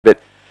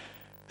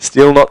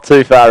Still not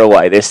too far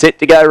away. They're set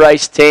to go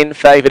race 10,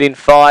 favoured in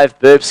 5,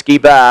 Burbsky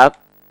Bar.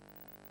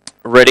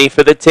 Ready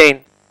for the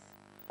 10.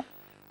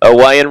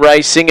 Away and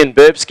racing, and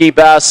Burbsky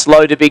Bar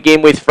slow to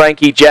begin with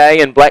Frankie J,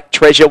 and Black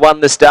Treasure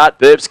won the start.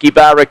 Burbsky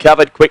Bar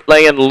recovered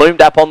quickly and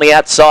loomed up on the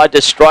outside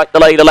to strike the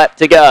lead, a lap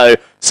to go.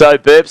 So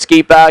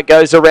Burbsky Bar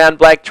goes around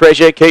Black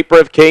Treasure. Keeper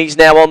of Keys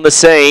now on the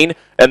scene,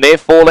 and they're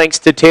 4 lengths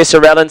to Tessa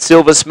Allen,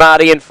 Silver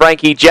Smarty and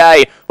Frankie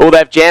J. Oh,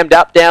 they've jammed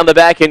up down the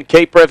back, and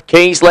Keeper of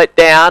Keys let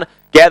down.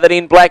 Gathered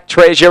in Black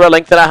Treasure, a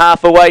length and a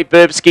half away,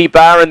 Burbsky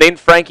Bar, and then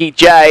Frankie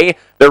J.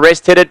 The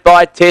rest headed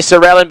by Tessa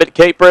Allen, but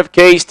Keeper of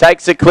Keys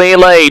takes a clear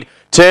lead.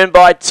 Turned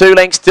by 2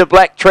 lengths to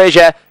Black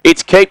Treasure.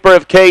 It's Keeper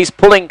of Keys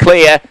pulling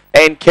clear,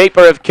 and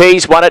Keeper of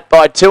Keys won it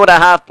by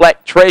 2.5,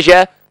 Black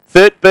Treasure.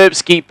 Third,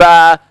 Burbsky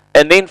Bar,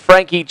 and then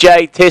Frankie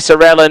J, Tessa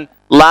Allen,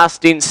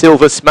 last in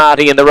Silver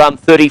Smarty in the run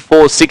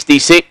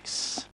 34.66.